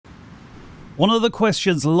One of the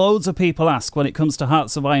questions loads of people ask when it comes to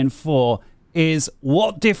Hearts of Iron 4 is,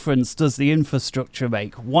 what difference does the infrastructure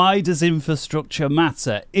make? Why does infrastructure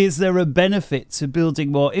matter? Is there a benefit to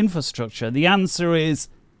building more infrastructure? The answer is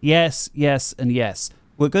yes, yes, and yes.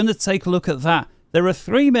 We're going to take a look at that. There are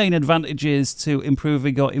three main advantages to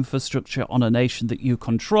improving your infrastructure on a nation that you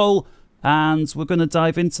control, and we're going to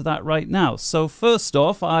dive into that right now. So first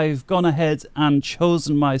off, I've gone ahead and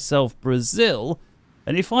chosen myself Brazil.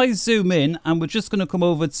 And if I zoom in, and we're just going to come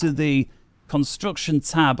over to the construction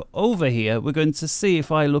tab over here, we're going to see,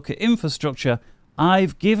 if I look at infrastructure,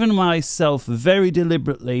 I've given myself very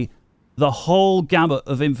deliberately the whole gamut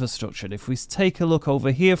of infrastructure. And if we take a look over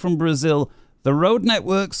here from Brazil, the road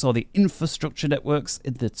networks, or the infrastructure networks,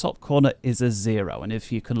 in the top corner is a 0. And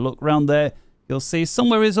if you can look around there, you'll see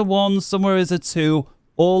somewhere is a 1, somewhere is a 2,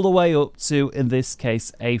 all the way up to, in this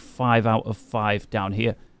case, a 5 out of 5 down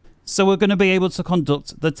here. So we're going to be able to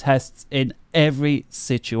conduct the tests in every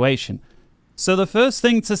situation. So the first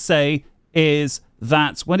thing to say is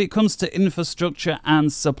that when it comes to infrastructure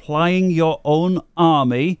and supplying your own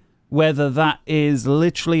army, whether that is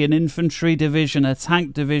literally an infantry division, a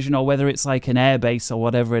tank division, or whether it's like an air base or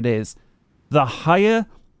whatever it is, the higher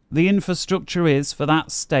the infrastructure is for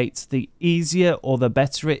that state, the easier or the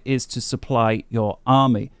better it is to supply your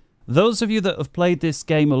army. Those of you that have played this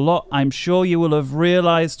game a lot, I'm sure you will have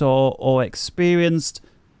realized or experienced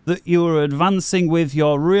that you were advancing with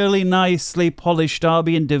your really nicely polished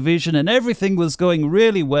army and division, and everything was going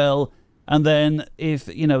really well. And then if,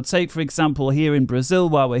 you know, take for example here in Brazil,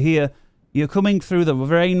 while we're here, you're coming through the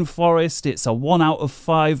rainforest, it's a 1 out of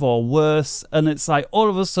 5 or worse, and it's like all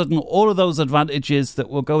of a sudden all of those advantages that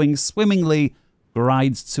were going swimmingly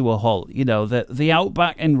grind to a halt. You know, the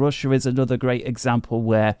outback in Russia is another great example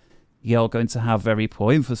where you're going to have very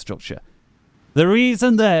poor infrastructure. The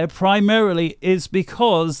reason there primarily is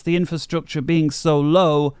because the infrastructure being so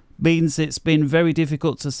low means it's been very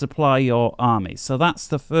difficult to supply your army. So that's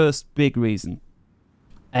the first big reason.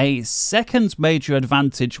 A second major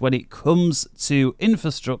advantage when it comes to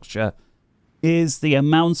infrastructure is the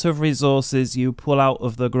amount of resources you pull out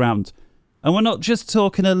of the ground. And we're not just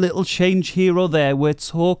talking a little change here or there, we're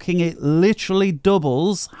talking it literally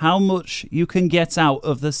doubles how much you can get out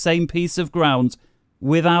of the same piece of ground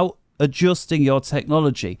without adjusting your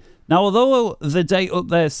technology. Now, although the date up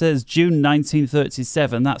there says June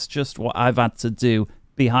 1937, that's just what I've had to do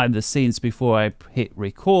behind the scenes before I hit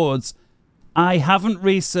records. I haven't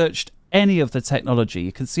researched any of the technology.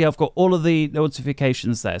 You can see I've got all of the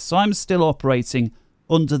notifications there. So I'm still operating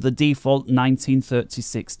under the default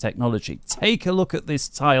 1936 technology. Take a look at this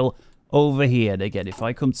tile over here. And again, if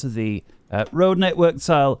I come to the road network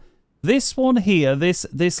tile, this one here,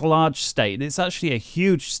 this large state, it's actually a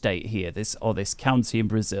huge state here, this county in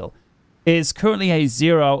Brazil, is currently a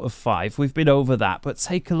 0 out of 5. We've been over that, but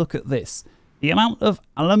take a look at this. The amount of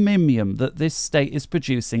aluminium that this state is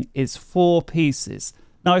producing is 4 pieces.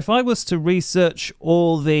 Now, if I was to research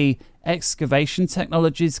all the excavation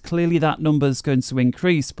technologies, clearly that number is going to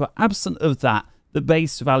increase, but absent of that, the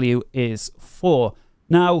base value is 4.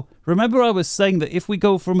 Now, remember I was saying that if we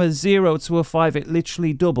go from a 0 to a 5, it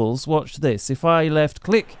literally doubles. Watch this. If I left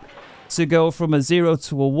click to go from a 0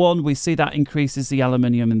 to a 1, we see that increases the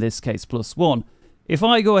aluminium, in this case, plus 1. If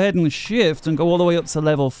I go ahead and shift and go all the way up to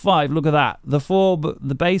level 5, look at that.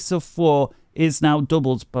 The base of 4 is now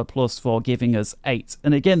doubled by plus 4, giving us 8.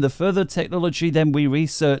 And again, the further technology then we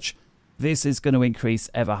research, this is going to increase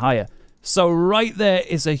ever higher. So right there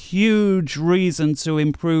is a huge reason to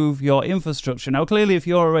improve your infrastructure. Now, clearly, if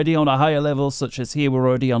you're already on a higher level, such as here, we're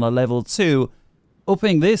already on a level 2,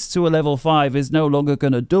 upping this to a level 5 is no longer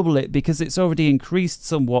going to double it because it's already increased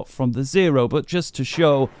somewhat from the 0. But just to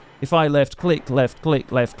show, if I left click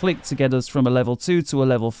to get us from a level 2 to a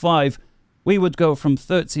level 5, we would go from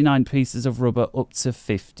 39 pieces of rubber up to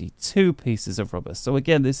 52 pieces of rubber. So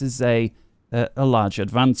again, this is a large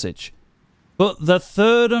advantage. But the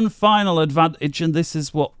third and final advantage, and this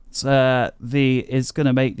is what is going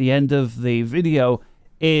to make the end of the video,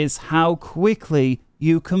 is how quickly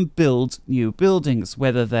you can build new buildings,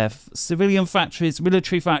 whether they're civilian factories,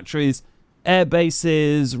 military factories, air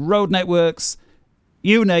bases, road networks,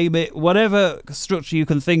 you name it, whatever structure you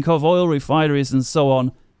can think of, oil refineries and so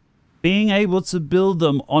on. Being able to build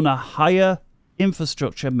them on a higher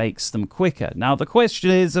infrastructure makes them quicker. Now, the question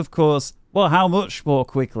is, of course, well, how much more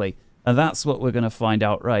quickly? And that's what we're going to find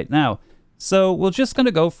out right now. So we're just going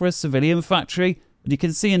to go for a civilian factory. And you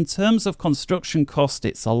can see in terms of construction cost,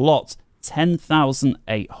 it's a lot,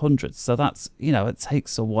 10,800. So that's, you know, it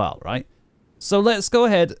takes a while, right? So let's go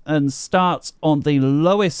ahead and start on the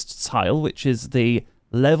lowest tile, which is the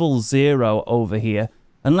level 0 over here.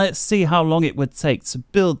 And let's see how long it would take to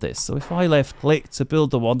build this. So if I left click to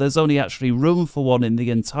build the one, there's only actually room for one in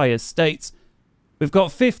the entire state. We've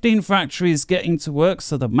got 15 factories getting to work,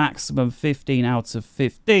 so the maximum 15 out of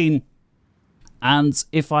 15. And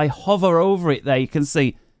if I hover over it there, you can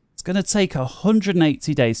see it's going to take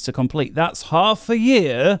 180 days to complete. That's half a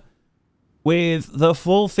year with the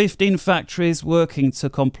full 15 factories working to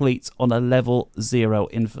complete on a level 0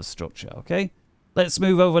 infrastructure, okay? Let's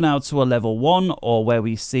move over now to a level 1, or where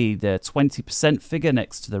we see the 20% figure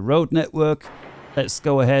next to the road network. Let's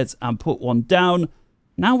go ahead and put one down.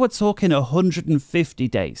 Now we're talking 150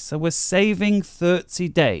 days, so we're saving 30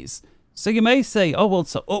 days. So you may say, oh, well,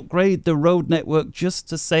 to upgrade the road network just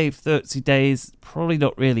to save 30 days, probably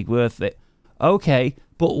not really worth it. Okay,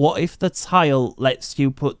 but what if the tile lets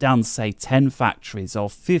you put down, say, 10 factories or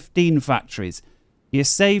 15 factories? You're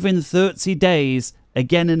saving 30 days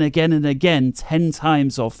again and again and again, 10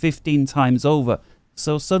 times or 15 times over.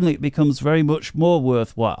 So suddenly it becomes very much more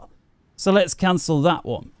worthwhile. So let's cancel that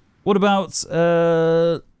one. What about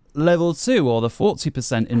level 2, or the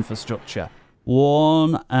 40% infrastructure?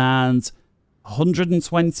 1 and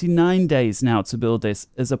 129 days now to build this,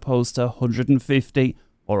 as opposed to 150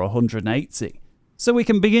 or 180. So we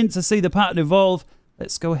can begin to see the pattern evolve.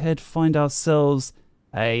 Let's go ahead, find ourselves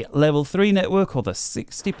a level 3 network, or the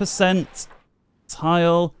 60%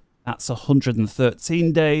 tile. That's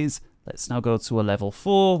 113 days. Let's now go to a level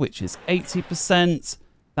 4, which is 80%.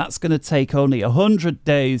 That's going to take only 100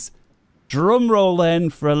 days. Drum roll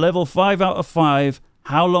then for a level 5 out of 5.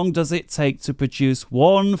 How long does it take to produce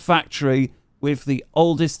one factory with the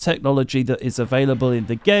oldest technology that is available in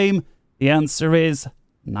the game? The answer is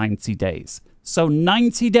 90 days. So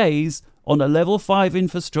 90 days on a level 5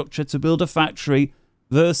 infrastructure to build a factory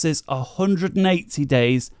versus 180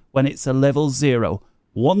 days when it's a level 0.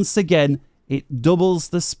 Once again, it doubles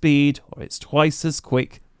the speed, or it's twice as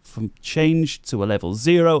quick from change to a level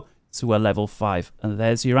 0 to a level 5. And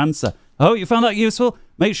there's your answer. I hope you found that useful.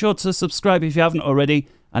 Make sure to subscribe if you haven't already.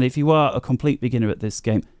 And if you are a complete beginner at this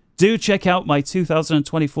game, do check out my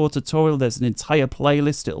 2024 tutorial. There's an entire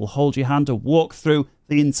playlist. It'll hold your hand and walk through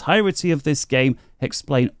the entirety of this game,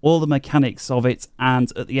 explain all the mechanics of it,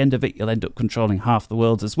 and at the end of it, you'll end up controlling half the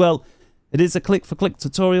world as well. It is a click-for-click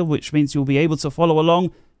tutorial, which means you'll be able to follow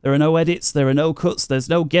along. There are no edits, there are no cuts, there's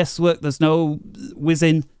no guesswork, there's no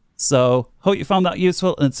whizzing. So, hope you found that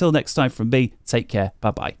useful, and until next time from me, take care,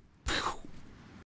 bye-bye.